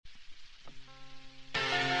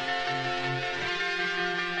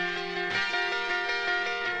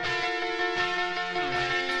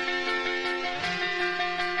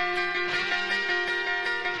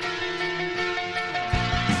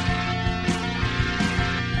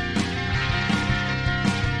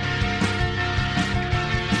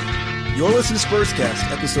You're listening to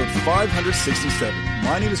Spurscast, episode 567.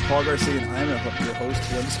 My name is Paul Garcia, and I am your host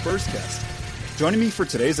here on the Spurscast. Joining me for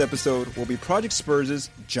today's episode will be Project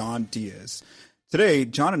Spurs' John Diaz. Today,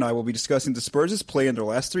 John and I will be discussing the Spurs' play in their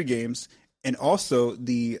last three games, and also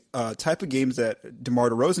the type of games that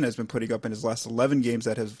DeMar DeRozan has been putting up in his last 11 games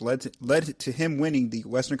that has led to him winning the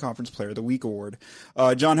Western Conference Player of the Week award.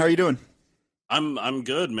 John, how are you doing? I'm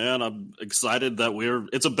good, man. I'm excited that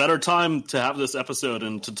it's a better time to have this episode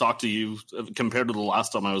and to talk to you compared to the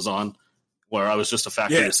last time I was on, where I was just a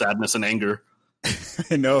factory of sadness and anger.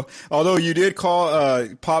 I know. Although you did call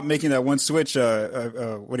Pop making that one switch, what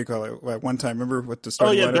do you call it? At one time, remember with the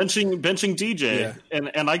starting lineup? benching DJ,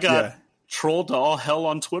 and I got trolled to all hell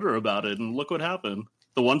on Twitter about it, and look what happened.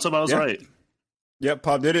 The one time I was right. Yep,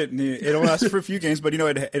 Pop did it. And it only lasted for a few games, but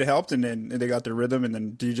it helped, and then they got their rhythm, and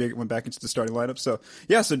then DJ went back into the starting lineup. So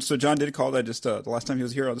John did call that just the last time he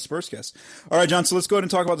was here on the Spurscast. All right, John. So let's go ahead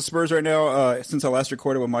and talk about the Spurs right now. Since I last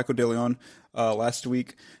recorded with Michael DeLeon last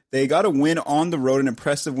week, they got a win on the road, an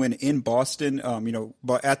impressive win in Boston.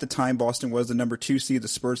 But at the time, Boston was the number 2 seed. The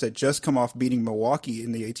Spurs had just come off beating Milwaukee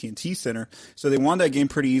in the AT&T Center, so they won that game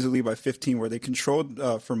pretty easily by 15, where they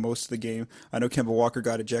controlled for most of the game. I know Kemba Walker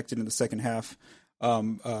got ejected in the second half.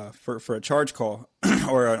 For a charge call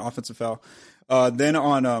or an offensive foul. Then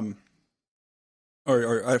on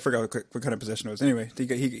or I forgot what kind of possession it was. Anyway,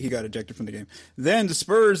 he got ejected from the game. Then the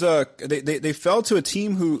Spurs they fell to a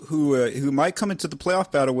team who might come into the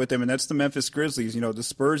playoff battle with them, and that's the Memphis Grizzlies. You know, the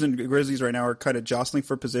Spurs and Grizzlies right now are kind of jostling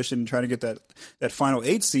for position and trying to get that final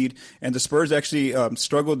 8 seed. And the Spurs actually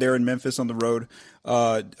struggled there in Memphis on the road.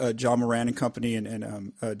 John Moran and company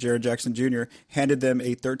and Jared Jackson Jr. handed them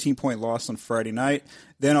a 13-point loss on Friday night.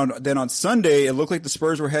 Then on Sunday, it looked like the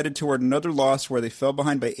Spurs were headed toward another loss where they fell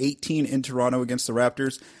behind by 18 in Toronto against the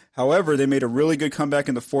Raptors. However, they made a really good comeback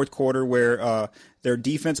in the fourth quarter where their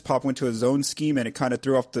defense Pop went to a zone scheme, and it kind of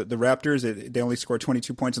threw off the Raptors. They only scored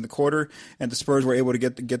 22 points in the quarter, and the Spurs were able to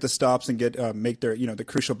get the stops and make their the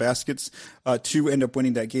crucial baskets to end up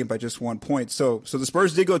winning that game by just 1 point. So the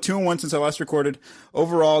Spurs did go 2-1 since I last recorded.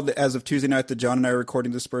 Overall, as of Tuesday night that John and I are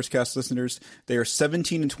recording the Spurscast listeners, they are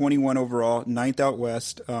 17-21 overall, 9th out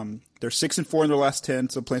west. They're 6-4 in their last 10,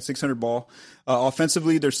 so playing 600 ball.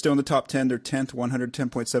 Offensively, they're still in the top 10. They're 10th,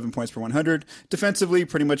 110.7 points per 100. Defensively,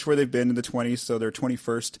 pretty much where they've been in the 20s, so they're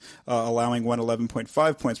 21st, allowing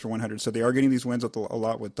 111.5 points per 100. So they are getting these wins with a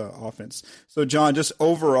lot with offense. So, John, just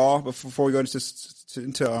overall, before we go into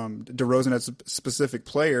DeRozan as a specific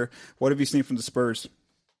player, what have you seen from the Spurs?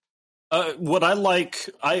 What I like,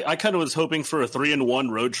 I kind of was hoping for a 3-1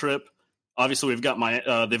 road trip. Obviously, they've got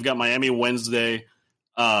Miami Wednesday.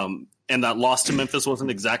 And that loss to Memphis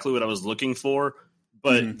wasn't exactly what I was looking for.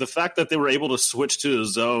 But the fact that they were able to switch to a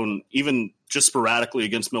zone, even just sporadically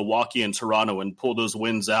against Milwaukee and Toronto, and pull those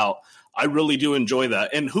wins out, I really do enjoy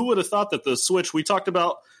that. And who would have thought that the switch, we talked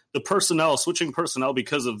about the switching personnel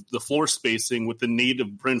because of the floor spacing with the need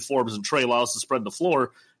of Bryn Forbes and Trey Lyles to spread the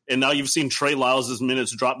floor. And now you've seen Trey Lyles'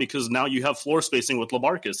 minutes drop because now you have floor spacing with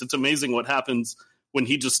LaMarcus. It's amazing what happens when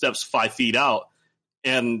he just steps 5 feet out.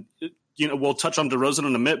 And we'll touch on DeRozan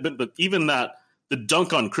in a minute, but even the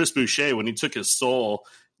dunk on Chris Boucher when he took his soul,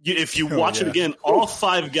 if you watch it again, all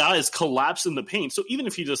 5 guys collapse in the paint. So even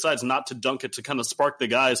if he decides not to dunk it to kind of spark the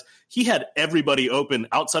guys, he had everybody open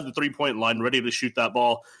outside the 3-point line ready to shoot that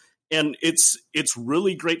ball. And it's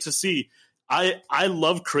really great to see. I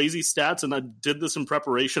love crazy stats, and I did this in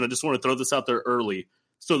preparation. I just want to throw this out there early.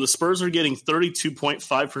 So the Spurs are getting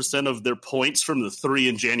 32.5% of their points from the 3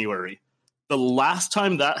 in January. The last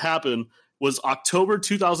time that happened was October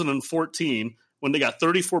 2014 when they got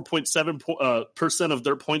 34.7% of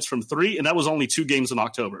their points from 3, and that was only 2 games in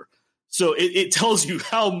October. So it tells you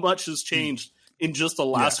how much has changed in just the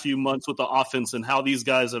last few months with the offense and how these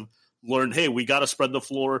guys have learned, hey, we got to spread the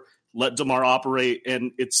floor, let DeMar operate,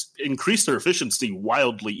 and it's increased their efficiency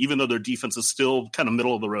wildly, even though their defense is still kind of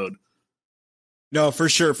middle of the road. No, for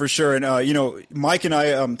sure. And, Mike and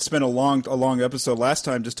I spent a long episode last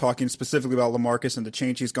time just talking specifically about LaMarcus and the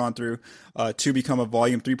change he's gone through to become a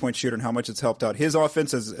volume 3-point shooter and how much it's helped out his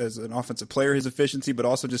offense as an offensive player, his efficiency, but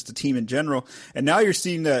also just the team in general. And now you're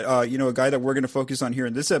seeing that, a guy that we're going to focus on here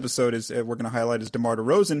in this episode is we're going to highlight is DeMar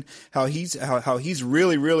DeRozan, how he's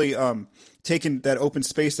really taking that open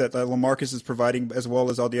space that LaMarcus is providing, as well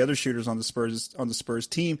as all the other shooters on the Spurs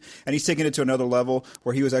team, and he's taking it to another level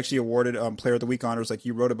where he was actually awarded Player of the Week honors, like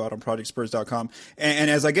you wrote about on ProjectSpurs.com. And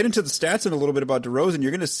as I get into the stats and a little bit about DeRozan, you're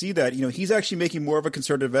going to see that he's actually making more of a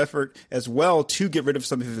concerted effort as well to get rid of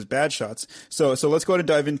some of his bad shots. So let's go ahead and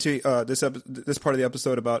dive into this part of the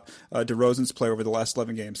episode about DeRozan's play over the last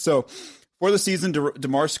 11 games. So For the season,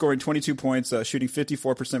 DeMar scoring 22 points, shooting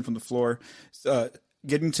 54% from the floor,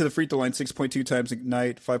 getting to the free throw line 6.2 times a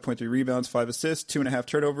night, 5.3 rebounds, 5 assists, 2.5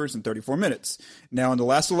 turnovers in 34 minutes. Now, in the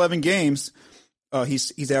last 11 games,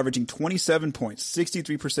 he's averaging 27 points,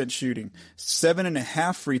 63% shooting,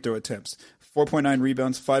 7.5 free throw attempts, 4.9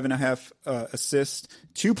 rebounds, 5.5 assists,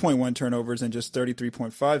 2.1 turnovers in just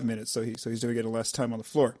 33.5 minutes. So he's doing it less time on the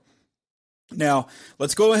floor. Now,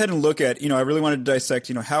 let's go ahead and look at, I really wanted to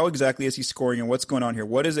dissect, how exactly is he scoring and what's going on here?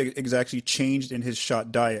 What is exactly changed in his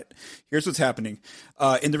shot diet? Here's what's happening.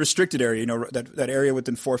 In the restricted area, that area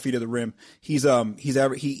within 4 feet of the rim, he's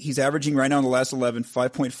averaging right now in the last 11,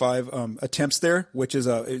 5.5 attempts there, which is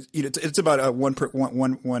it's about a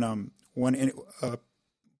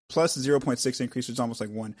plus 0.6 increase, which is almost like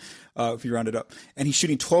 1 if you round it up. And he's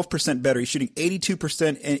shooting 12% better. He's shooting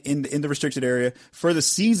 82% in the restricted area. For the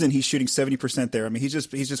season, he's shooting 70% there. I mean, he's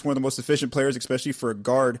just one of the most efficient players, especially for a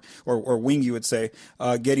guard or wing, you would say,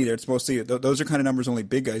 getting there. It's mostly those are kind of numbers only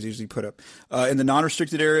big guys usually put up. In the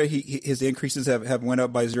non-restricted area, his increases have went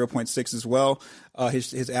up by 0.6 as well.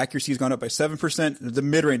 His accuracy has gone up by 7%. The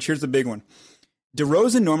mid-range, here's the big one.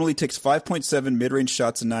 DeRozan normally takes 5.7 mid-range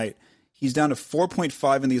shots a night. He's down to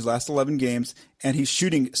 4.5 in these last 11 games, and he's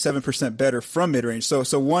shooting 7% better from mid-range. So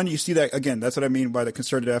one, you see that, again, that's what I mean by the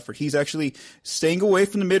concerted effort. He's actually staying away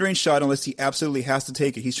from the mid-range shot unless he absolutely has to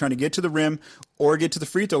take it. He's trying to get to the rim or get to the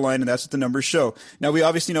free throw line, and that's what the numbers show. Now, we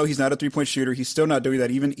obviously know he's not a three-point shooter. He's still not doing that.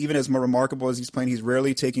 Even as more remarkable as he's playing, he's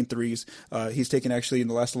rarely taking threes. He's taken actually in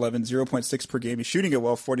the last 11, 0.6 per game. He's shooting it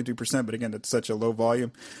well, 43%, but again, that's such a low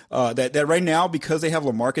volume. That right now, because they have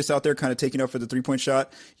LaMarcus out there kind of taking up for the three-point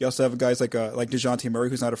shot, you also have guys like DeJounte Murray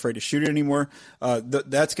who's not afraid to shoot it anymore.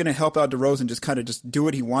 That's going to help out DeRozan just do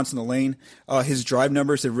what he wants in the lane. His drive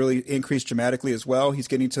numbers have really increased dramatically as well. He's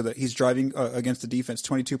driving against the defense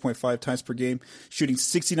 22.5 times per game, shooting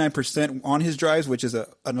 69% on his drives, which is an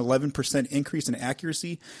 11% increase in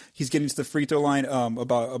accuracy. He's getting to the free throw line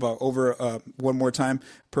about over one more time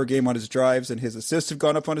per game on his drives, and his assists have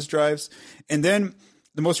gone up on his drives. And then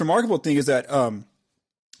the most remarkable thing is that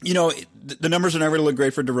the numbers are not going to look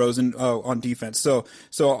great for DeRozan on defense. So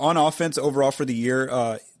on offense overall for the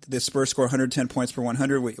year, the Spurs score 110 points per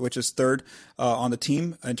 100, which is third on the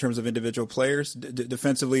team in terms of individual players.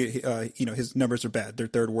 Defensively, his numbers are bad. They're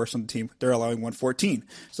third worst on the team. They're allowing 114.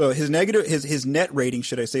 So his net rating,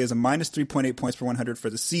 should I say, is a minus 3.8 points per 100 for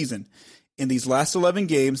the season. In these last 11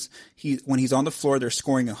 games, when he's on the floor, they're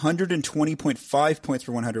scoring 120.5 points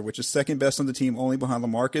per 100, which is second best on the team, only behind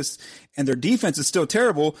LaMarcus. And their defense is still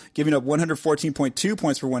terrible, giving up 114.2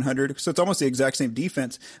 points per 100. So it's almost the exact same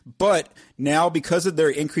defense. But now, because of their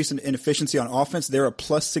increase in efficiency on offense, they're a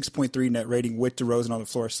plus 6.3 net rating with DeRozan on the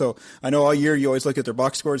floor. So I know all year you always look at their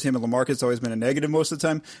box scores. Him and LaMarcus has always been a negative most of the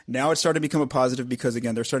time. Now it's starting to become a positive because,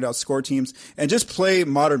 again, they're starting to outscore teams and just play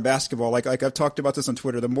modern basketball. Like I've talked about this on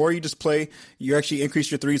Twitter. The more you just play, you actually increase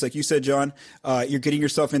your threes, like you said, John. You're getting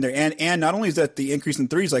yourself in there, and not only is that the increase in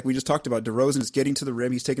threes, like we just talked about, DeRozan is getting to the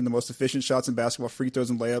rim. He's taking the most efficient shots in basketball, free throws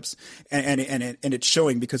and layups, and it's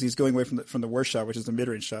showing because he's going away from the worst shot, which is the mid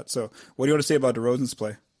range shot. So, what do you want to say about DeRozan's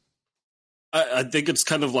play? I think it's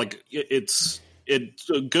kind of like it's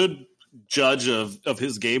a good judge of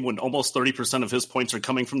his game when almost 30% of his points are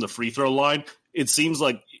coming from the free throw line. It seems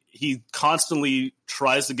like he constantly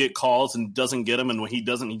tries to get calls and doesn't get them, and when he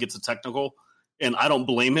doesn't, he gets a technical. And I don't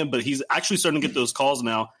blame him, but he's actually starting to get those calls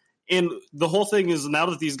now. And the whole thing is now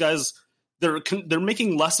that these guys, they're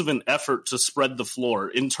making less of an effort to spread the floor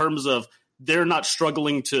in terms of they're not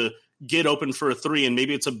struggling to get open for a three, and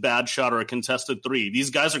maybe it's a bad shot or a contested three. These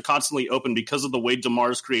guys are constantly open because of the way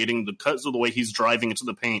DeMar is creating, because of the way he's driving into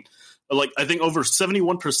the paint. Like, I think over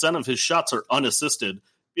 71% of his shots are unassisted.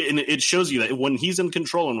 And it shows you that when he's in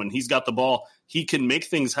control and when he's got the ball, he can make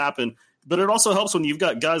things happen. But it also helps when you've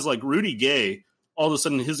got guys like Rudy Gay. All of a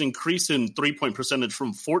sudden, his increase in three-point percentage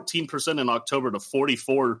from 14% in October to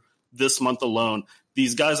 44% this month alone.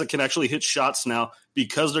 These guys that can actually hit shots now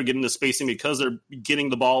because they're getting the spacing, because they're getting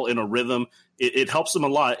the ball in a rhythm, it helps them a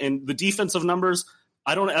lot. And the defensive numbers,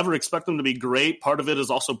 I don't ever expect them to be great. Part of it is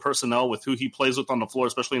also personnel with who he plays with on the floor,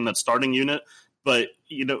 especially in that starting unit. But,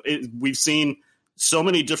 we've seen so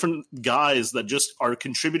many different guys that just are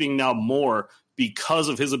contributing now more because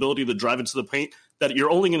of his ability to drive into the paint, that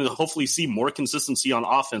you're only going to hopefully see more consistency on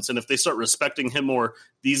offense. And if they start respecting him more,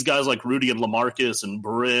 these guys like Rudy and LaMarcus and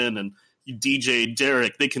Bryn and DJ,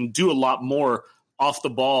 Derek, they can do a lot more off the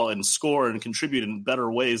ball and score and contribute in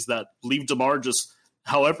better ways that leave DeMar just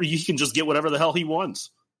however he can just get whatever the hell he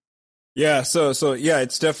wants. Yeah, so yeah,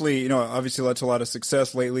 it's definitely obviously led to a lot of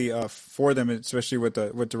success lately for them, especially with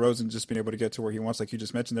DeRozan just being able to get to where he wants, like you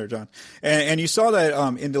just mentioned there, John. And you saw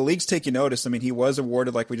that in the leagues taking notice. I mean, he was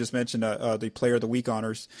awarded, like we just mentioned, the Player of the Week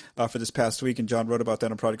honors for this past week, and John wrote about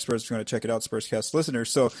that on Project Spurs. If you want to check it out, Spurscast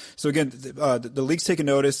listeners. So again, the leagues taking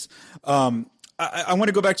notice. I want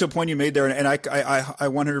to go back to a point you made there, and I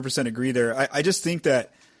 100% agree there. I just think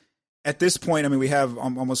that at this point, I mean, we have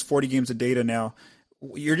almost 40 games of data now.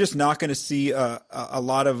 You're just not going to see a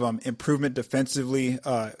lot of improvement defensively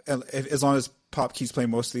as long as Pop keeps playing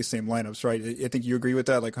most of these same lineups, right? I think you agree with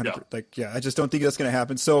that, like 100%. I just don't think that's going to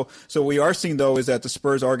happen. So what we are seeing though is that the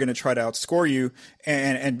Spurs are going to try to outscore you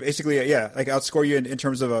and basically, like outscore you in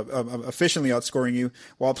terms of efficiently outscoring you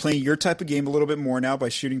while playing your type of game a little bit more now by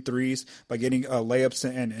shooting threes, by getting layups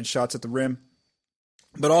and shots at the rim.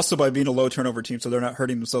 But also by being a low turnover team, so they're not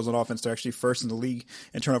hurting themselves on offense. They're actually first in the league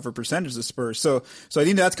in turnover percentage, the Spurs. So I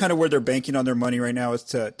think that's kind of where they're banking on their money right now, is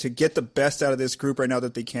to get the best out of this group right now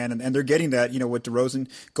that they can. And they're getting that, with DeRozan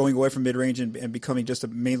going away from mid-range and becoming just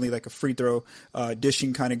mainly like a free throw,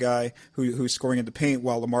 dishing kind of guy who's scoring in the paint,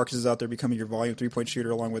 while LaMarcus is out there becoming your volume 3-point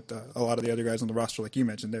shooter along with a lot of the other guys on the roster, like you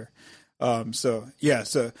mentioned there.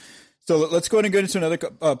 So let's go ahead and get into another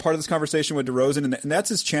part of this conversation with DeRozan, and that's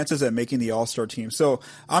his chances at making the All-Star team. So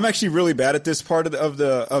I'm actually really bad at this part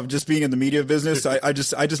of just being in the media business. I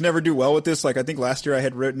just never do well with this. Like I think last year I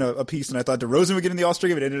had written a piece and I thought DeRozan would get in the All-Star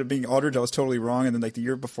game. It ended up being Aldridge. I was totally wrong, and then like the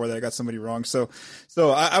year before that I got somebody wrong. So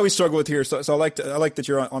I always struggle with here. So I like that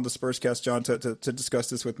you're on the Spurscast, John, to discuss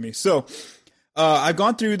this with me. So. I've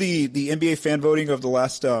gone through the NBA fan voting of the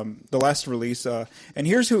last release, and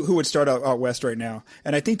here's who would start out west right now.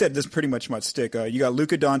 And I think that this pretty much must stick. You got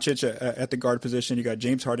Luka Doncic at the guard position. You got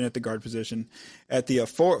James Harden at the guard position. At the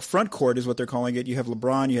front court is what they're calling it. You have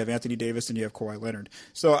LeBron, you have Anthony Davis, and you have Kawhi Leonard.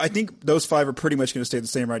 So I think those five are pretty much going to stay the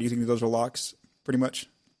same, right? You think those are locks, pretty much?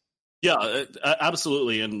 Yeah,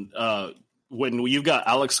 absolutely. And when you've got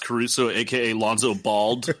Alex Caruso, aka Lonzo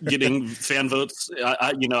Ball, getting fan votes,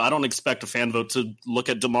 I don't expect a fan vote to look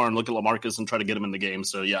at DeMar and look at LaMarcus and try to get him in the game.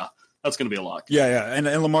 So yeah, that's going to be a lock. Yeah, and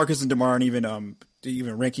LaMarcus and DeMar aren't even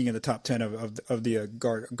ranking in the top 10 of the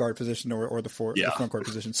guard position or the front court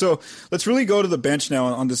position. So let's really go to the bench now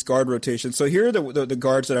on this guard rotation. So here are the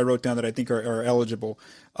guards that I wrote down that I think are eligible.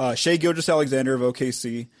 Shai Gilgeous-Alexander of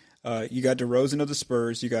OKC. You got DeRozan of the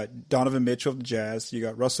Spurs. You got Donovan Mitchell of the Jazz. You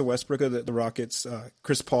got Russell Westbrook of the Rockets.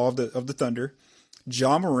 Chris Paul of the Thunder.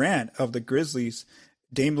 Ja Morant of the Grizzlies.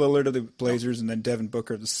 Dame Lillard of the Blazers, and then Devin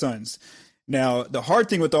Booker of the Suns. Now, the hard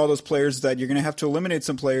thing with all those players is that you're going to have to eliminate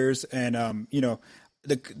some players, and the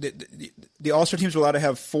All-Star teams are allowed to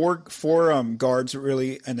have four guards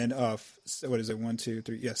really, and then what is it? 1, 2,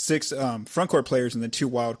 3, 6 front court players, and then 2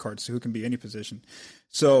 wild cards, so who can be any position.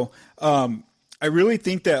 So. I really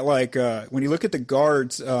think that when you look at the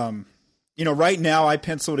guards, right now I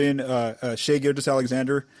penciled in Shai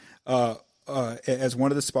Gilgeous-Alexander as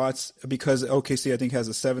one of the spots because OKC I think has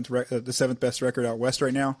the seventh best record out west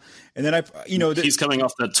right now. And then he's coming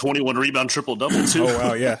off that 21 rebound triple double too. Oh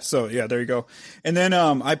wow, yeah. So yeah, there you go. And then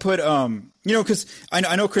I put because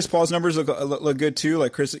I know Chris Paul's numbers look good too.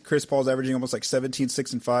 Like Chris Paul's averaging almost like 17,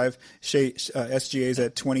 6, and 5. SGA's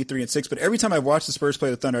at 23 and 6. But every time I've watched the Spurs play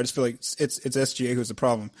the Thunder, I just feel like it's SGA who's the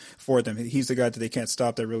problem for them. He's the guy that they can't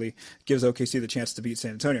stop that really gives OKC the chance to beat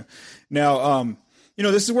San Antonio. Now,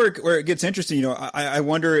 this is where it gets interesting. I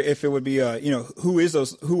wonder if it would be,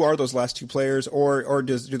 who are those last 2 players, or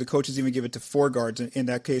do the coaches even give it to 4 guards in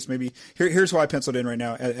that case? Maybe here's who I penciled in right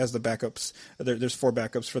now as the backups. There's 4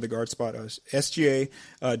 backups for the guard spot: SGA,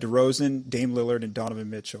 DeRozan, Dame Lillard, and Donovan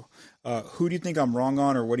Mitchell. Who do you think I'm wrong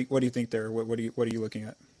on, or what do you think there? What are you looking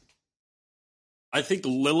at? I think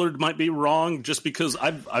Lillard might be wrong just because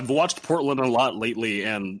I've watched Portland a lot lately,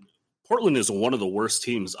 and Portland is one of the worst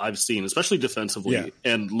teams I've seen, especially defensively. Yeah.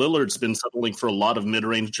 And Lillard's been settling for a lot of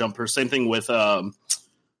mid-range jumpers. Same thing with, CJ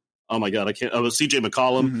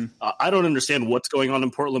McCollum. Mm-hmm. I don't understand what's going on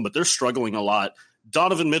in Portland, but they're struggling a lot.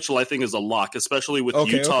 Donovan Mitchell, I think, is a lock, especially with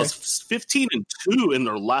Utah's 15-2 in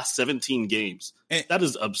their last 17 games. That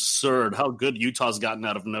is absurd how good Utah's gotten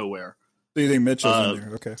out of nowhere. So you think Mitchell's in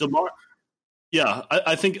there? Okay. DeMar, yeah,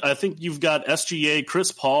 I think you've got SGA,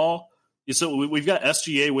 Chris Paul. So we've got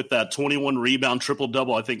SGA with that 21 rebound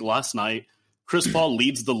triple-double, I think, last night. Chris Paul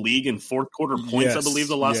leads the league in fourth quarter points, I believe,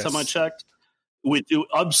 the last time I checked.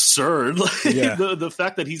 Absurd. The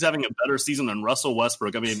fact that he's having a better season than Russell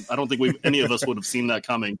Westbrook, I mean, I don't think any of us would have seen that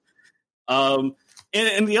coming. And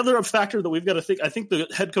the other factor that we've got to think, I think the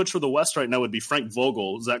head coach for the West right now would be Frank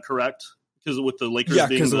Vogel. Is that correct? because with the Lakers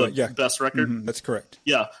being the best record. Mm-hmm, that's correct.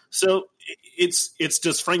 Yeah. So it's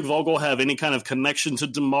does Frank Vogel have any kind of connection to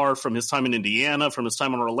DeMar from his time in Indiana, from his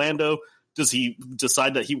time in Orlando? Does he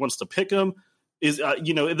decide that he wants to pick him? There's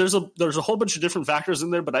a whole bunch of different factors in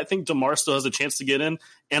there, but I think DeMar still has a chance to get in.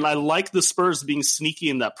 And I like the Spurs being sneaky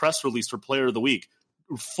in that press release for Player of the Week.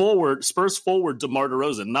 Spurs forward DeMar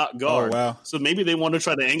DeRozan, not guard. Oh, wow. So maybe they want to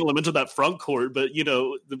try to angle him into that front court, but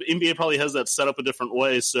the NBA probably has that set up a different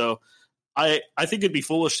way. So I think it'd be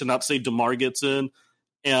foolish to not say DeMar gets in,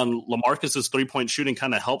 and LaMarcus's 3-point shooting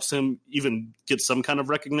kind of helps him even get some kind of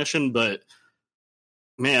recognition. But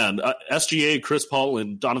man, SGA, Chris Paul,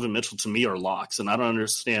 and Donovan Mitchell to me are locks, and I don't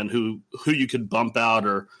understand who you could bump out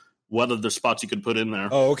or what other spots you could put in there.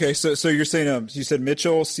 Oh, okay. So you're saying you said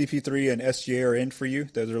Mitchell, CP3, and SGA are in for you.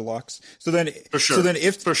 Those are locks. So then for sure.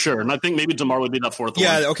 For sure, and I think maybe DeMar would be that fourth one.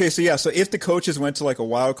 Yeah. Okay. So if the coaches went to like a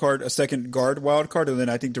wild card, a second guard wild card, and then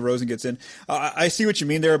I think DeRozan gets in. I see what you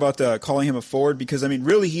mean there about calling him a forward, because I mean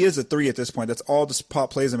really he is a 3 at this point. That's all the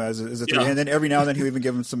Pop plays him as is a 3, and then every now and then he'll even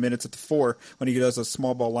give him some minutes at the 4 when he does those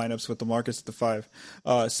small ball lineups with LaMarcus at the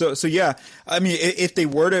 5. So yeah, I mean if they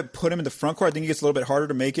were to put him in the front court, I think it gets a little bit harder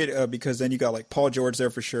to make it because then you got like Paul George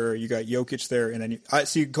there for sure. You got Jokic there, and then I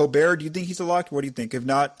see Gobert. Do you think he's a lock? What do you think? If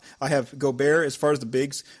not, I have Gobert as far as the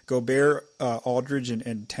bigs. Gobert, Aldridge,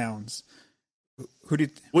 and Towns. Who do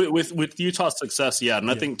you with Utah's success? Yeah,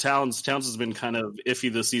 and I think Towns has been kind of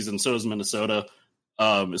iffy this season. So has Minnesota,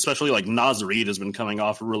 especially like Naz Reid has been coming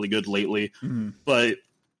off really good lately. Mm-hmm. But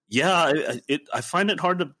yeah, I find it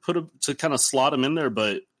hard to kind of slot him in there,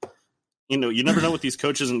 but. You never know with these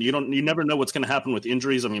coaches, and you never know what's going to happen with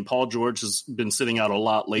injuries. I mean, Paul George has been sitting out a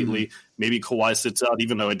lot lately. Mm-hmm. Maybe Kawhi sits out,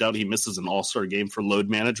 even though I doubt he misses an All-Star game for load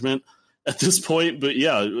management at this point. But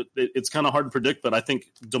yeah, it's kind of hard to predict, but I think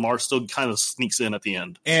DeMar still kind of sneaks in at the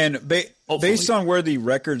end. And based on where the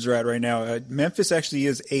records are at right now, Memphis actually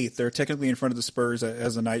is 8th. They're technically in front of the Spurs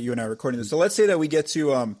as the night you and I are recording this. So let's say that we get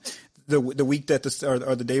to the week that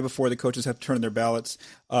or the day before the coaches have to turn in their ballots,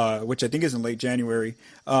 which I think is in late January.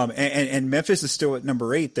 And Memphis is still at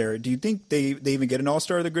number 8 there. Do you think they even get an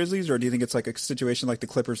All-Star of the Grizzlies, or do you think it's like a situation like the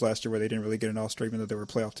Clippers last year where they didn't really get an All-Star even though they were a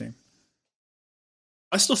playoff team?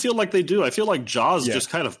 I still feel like they do. I feel like Jaws just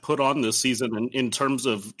kind of put on this season in terms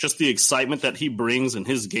of just the excitement that he brings, and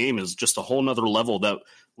his game is just a whole nother level that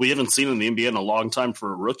we haven't seen in the NBA in a long time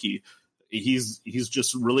for a rookie. He's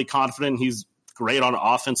just really confident. He's great on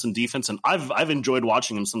offense and defense, and I've enjoyed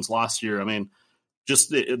watching him since last year. I mean, just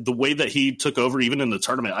the way that he took over, even in the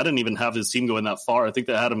tournament. I didn't even have his team going that far. I think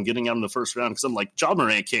they had him getting out in the first round because I'm like, Ja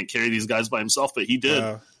Morant can't carry these guys by himself, but he did.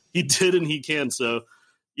 Wow. He did, and he can. So,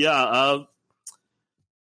 yeah,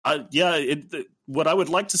 what I would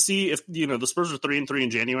like to see if the Spurs are 3-3 in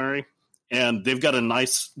January, and they've got a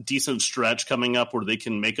nice, decent stretch coming up where they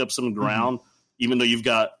can make up some ground, even though you've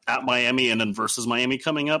got at Miami and then versus Miami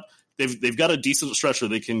coming up. They've got a decent stretch where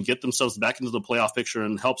they can get themselves back into the playoff picture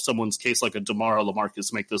and help someone's case like a DeMar or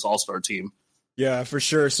LaMarcus make this All-Star team. Yeah, for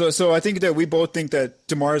sure. So I think that we both think that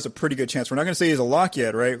DeMar has a pretty good chance. We're not going to say he's a lock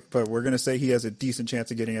yet, right? But we're going to say he has a decent chance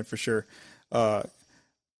of getting it for sure.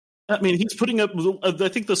 I mean, he's putting up, I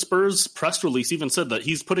think the Spurs press release even said that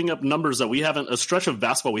he's putting up numbers that a stretch of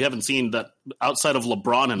basketball we haven't seen that outside of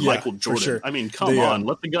LeBron and Michael Jordan. Sure. I mean, come on,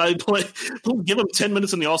 let the guy play, give him 10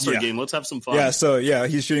 minutes in the All-Star game. Let's have some fun. Yeah. So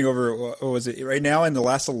he's shooting over, what was it right now in the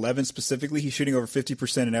last 11 specifically, he's shooting over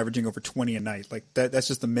 50% and averaging over 20 a night. Like that's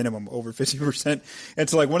just the minimum, over 50%. And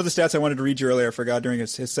so like one of the stats I wanted to read you earlier, I forgot during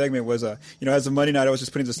his segment was, as of Monday night, I was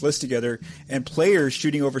just putting this list together, and players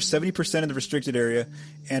shooting over 70% in the restricted area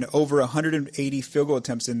and over 180 field goal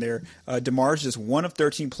attempts in there. DeMar's just one of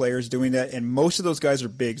 13 players doing that, and most of those guys are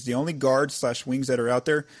bigs. The only guards/wings that are out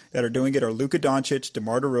there that are doing it are Luka Doncic,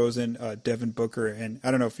 DeMar DeRozan, Devin Booker, and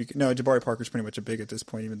I don't know if you can, no, Jabari Parker's pretty much a big at this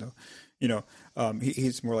point, even though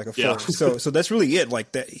he's more like a forward. So that's really it.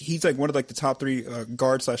 Like that, he's like one of like the top 3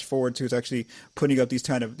 guard/forwards who's actually putting up these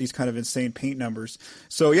kind of insane paint numbers.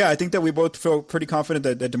 So yeah, I think that we both feel pretty confident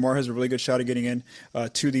that DeMar has a really good shot at getting in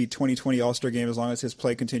to the 2020 All-Star game as long as his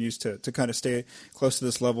play continues to kind of stay close to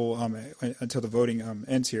this level until the voting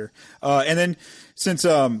ends here. And then since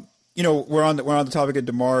we're on the topic of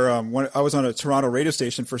DeMar, I was on a Toronto radio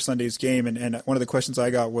station for Sunday's game, and one of the questions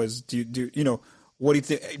I got was, what do you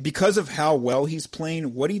think, because of how well he's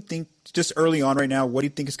playing, what do you think, just early on right now, what do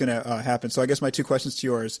you think is going to happen? So I guess my 2 questions to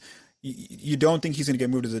you are, you don't think he's going to get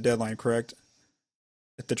moved to the deadline, correct?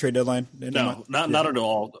 At the trade deadline? No, not at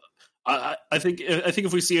all. I think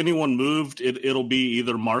if we see anyone moved, it'll be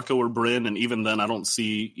either Marco or Bryn, and even then I don't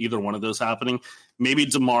see either one of those happening. Maybe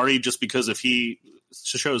DeMar, just because if he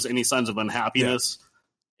shows any signs of unhappiness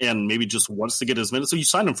and maybe just wants to get his minutes. So you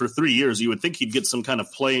signed him for 3 years. You would think he'd get some kind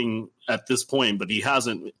of playing at this point, but he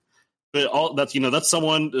hasn't. But that's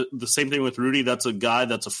someone, the same thing with Rudy. That's a guy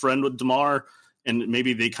that's a friend with DeMar, and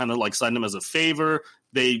maybe they kind of like signed him as a favor.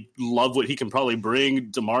 They love what he can probably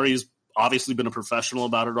bring. DeMar's obviously been a professional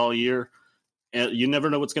about it all year. And you never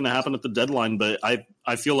know what's going to happen at the deadline, but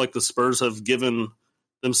I feel like the Spurs have given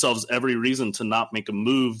themselves every reason to not make a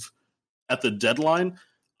move at the deadline.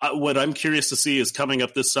 What I'm curious to see is coming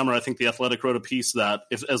up this summer. I think The Athletic wrote a piece that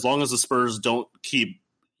as long as the Spurs don't keep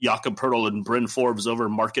Jakob Poeltl and Bryn Forbes over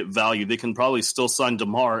market value, they can probably still sign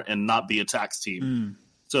DeMar and not be a tax team.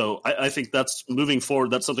 So I think that's moving forward.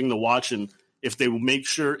 That's something to watch. And if they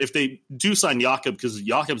they do sign Jakob, because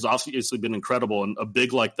Jakob's obviously been incredible, and a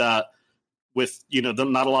big like that, with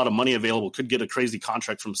not a lot of money available, could get a crazy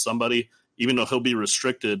contract from somebody, even though he'll be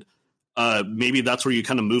restricted. Maybe that's where you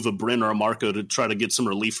kind of move a Bryn or a Marco to try to get some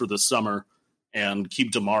relief for this summer and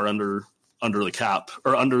keep DeMar under the cap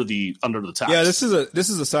or under the tax. Yeah, this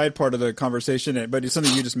is a side part of the conversation, but it's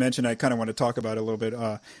something you just mentioned. I kind of want to talk about it a little bit,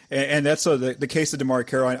 and that's the case of DeMar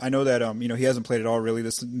Carroll. I know that he hasn't played at all really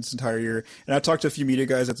this entire year, and I've talked to a few media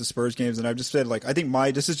guys at the Spurs games, and I've just said, like, I think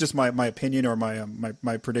this is just my opinion or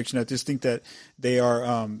my prediction. I just think that they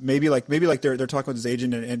are maybe they're talking with his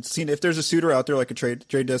agent and seeing if there's a suitor out there, like a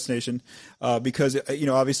trade destination, because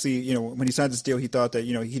obviously when he signed this deal, he thought that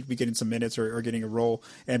he'd be getting some minutes or getting a role,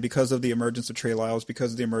 and because of the emergence of Trey Lyles,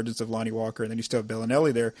 because of the emergence of Lonnie Walker, and then you still have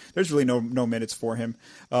Bellinelli there, there's really no minutes for him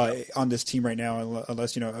on this team right now,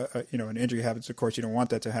 unless an injury happens. Of course, you don't want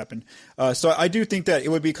that to happen. So I do think that it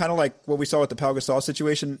would be kind of like what we saw with the Pau Gasol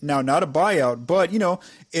situation. Now, not a buyout, but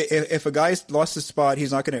if a guy's lost his spot,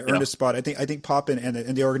 he's not going to earn his spot. I think Pop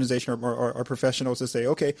and the organization are professionals to say,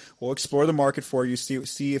 okay, we'll explore the market for you,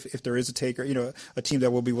 see if there is a taker, a team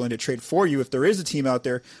that will be willing to trade for you. If there is a team out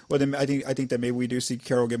there, well, then I think that maybe we do see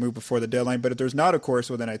Carroll get moved before the deadline. But if there's not, of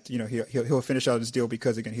course, well, then he'll finish out his deal,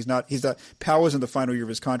 because again, he's not Powell is in the final year of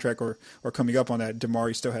his contract or coming up on that. DeMar,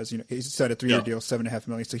 he still has he's signed a 3-year deal, $7.5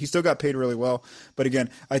 million, so he still got paid really well. But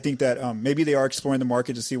again, I think that maybe they are exploring the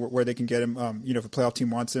market to see where they can get him. If a playoff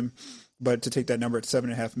team wants him, but to take that number at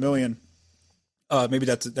 $7.5 million, maybe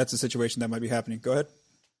that's a situation that might be happening. Go ahead.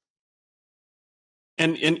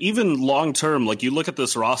 And even long term, like you look at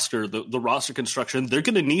this roster, the roster construction, they're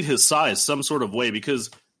going to need his size some sort of way, because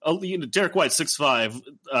Derek White 6'5",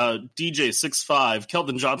 DJ 6'5",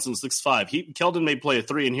 Keldon Johnson 6'5". Keldon may play a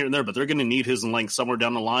 3 in here and there, but they're going to need his length somewhere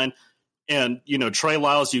down the line. And Trey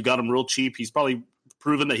Lyles, you got him real cheap. He's probably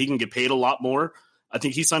proven that he can get paid a lot more. I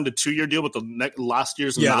think he signed a 2-year deal, but the last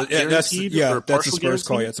year's not guaranteed. That's a Spurs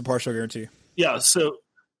call. Yeah, it's a partial guarantee. Yeah, so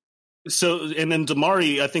and then DeMar,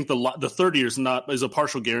 I think the third year is a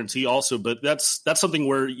partial guarantee also, but that's something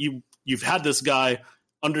where you've had this guy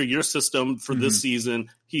under your system for this season.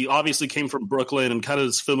 He obviously came from Brooklyn and kind of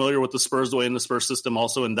is familiar with the Spurs way and the Spurs system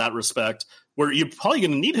also in that respect, where you're probably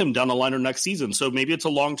going to need him down the line or next season. So maybe it's a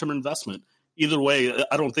long-term investment. Either way,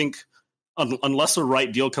 I don't think unless the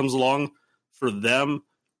right deal comes along for them,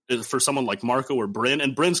 for someone like Marco or Bryn,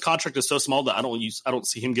 and Bryn's contract is so small that I don't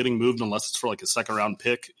see him getting moved unless it's for like a second-round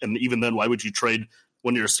pick. And even then, why would you trade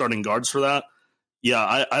one of your starting guards for that?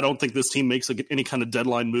 Yeah, I don't think this team makes any kind of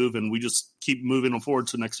deadline move, and we just keep moving forward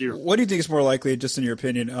to next year. What do you think is more likely, just in your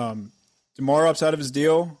opinion? DeMar opts out of his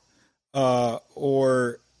deal,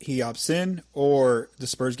 or he opts in, or the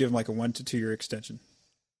Spurs give him like a 1 to 2 year extension?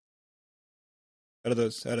 Out of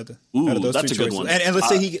those that's two a choices. good one. And let's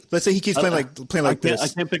say he keeps playing like this. I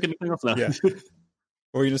can't pick anything else now. Yeah. What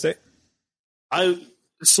were you gonna say? I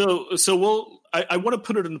want to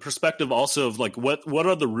put it in perspective also of like what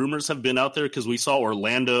other rumors have been out there, because we saw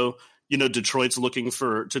Orlando, Detroit's looking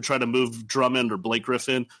to try to move Drummond or Blake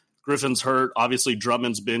Griffin. Griffin's hurt. Obviously,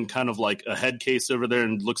 Drummond's been kind of like a head case over there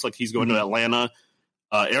and looks like he's going to Atlanta.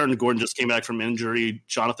 Aaron Gordon just came back from injury.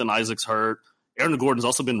 Jonathan Isaac's hurt. Aaron Gordon's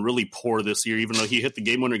also been really poor this year, even though he hit the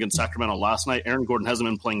game winner against Sacramento last night. Aaron Gordon hasn't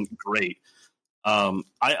been playing great.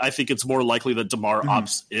 I think it's more likely that DeMar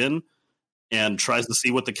opts in and tries to see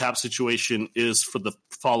what the cap situation is for the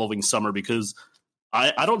following summer, because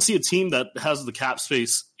I don't see a team that has the cap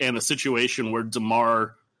space and a situation where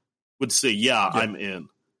DeMar would say, I'm in.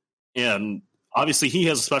 And obviously he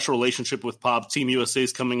has a special relationship with Pop. Team USA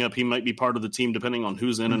is coming up. He might be part of the team depending on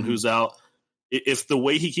who's in and who's out. If the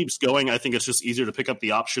way he keeps going, I think it's just easier to pick up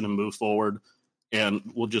the option and move forward. and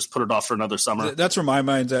we'll just put it off for another summer. That's where my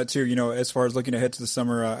mind's at too. As far as looking ahead to the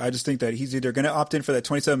summer, I just think that he's either going to opt in for that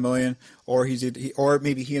 $27 million, or or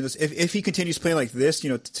maybe he and this. If he continues playing like this,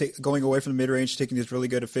 going away from the mid range, taking these really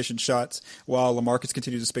good efficient shots while LaMarcus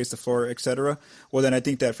continues to space the floor, etc. Well, then I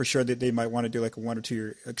think that for sure that they might want to do like a 1 or 2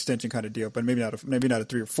 year extension kind of deal, but maybe not a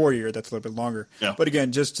 3 or 4 year. That's a little bit longer. Yeah. But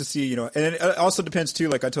again, just to see, and it also depends too.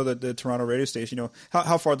 Like I told the Toronto radio station,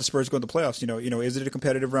 how far the Spurs go in the playoffs. Is it a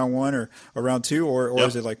competitive round 1 or a round 2, or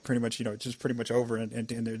is it like pretty much just pretty much over, and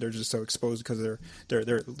they're just so exposed because of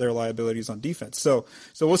their liabilities on defense. So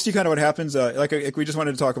we'll see kind of what happens. Like we just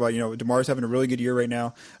wanted to talk about, DeMar's having a really good year right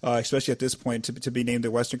now, especially at this point to be named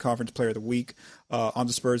the Western Conference Player of the Week on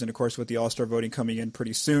the Spurs, and of course with the All-Star voting coming in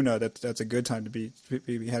pretty soon, that's a good time to be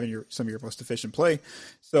having some of your most efficient play.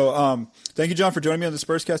 So thank you, John, for joining me on the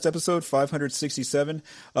Spurscast episode 567.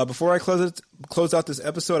 Before I close out this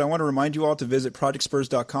episode, I want to remind you all to visit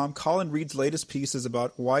ProjectSpurs.com. Colin Reed's latest piece is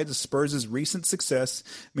about why the Spurs' recent success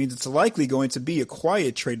means it's likely going to be a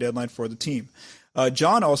quiet trade deadline for the team.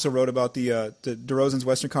 John also wrote about the DeRozan's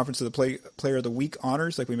Western Conference of the Player of the Week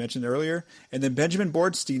honors, like we mentioned earlier. And then Benjamin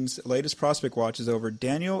Bordstein's latest prospect watch is over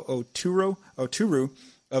Daniel Oturu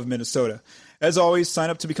of Minnesota. As always,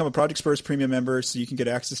 sign up to become a Project Spurs premium member so you can get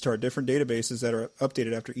access to our different databases that are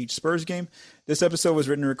updated after each Spurs game. This episode was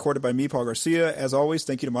written and recorded by me, Paul Garcia. As always,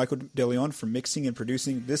 thank you to Michael DeLeon for mixing and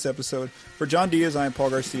producing this episode. For John Diaz, I am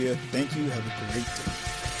Paul Garcia. Thank you. Have a great day.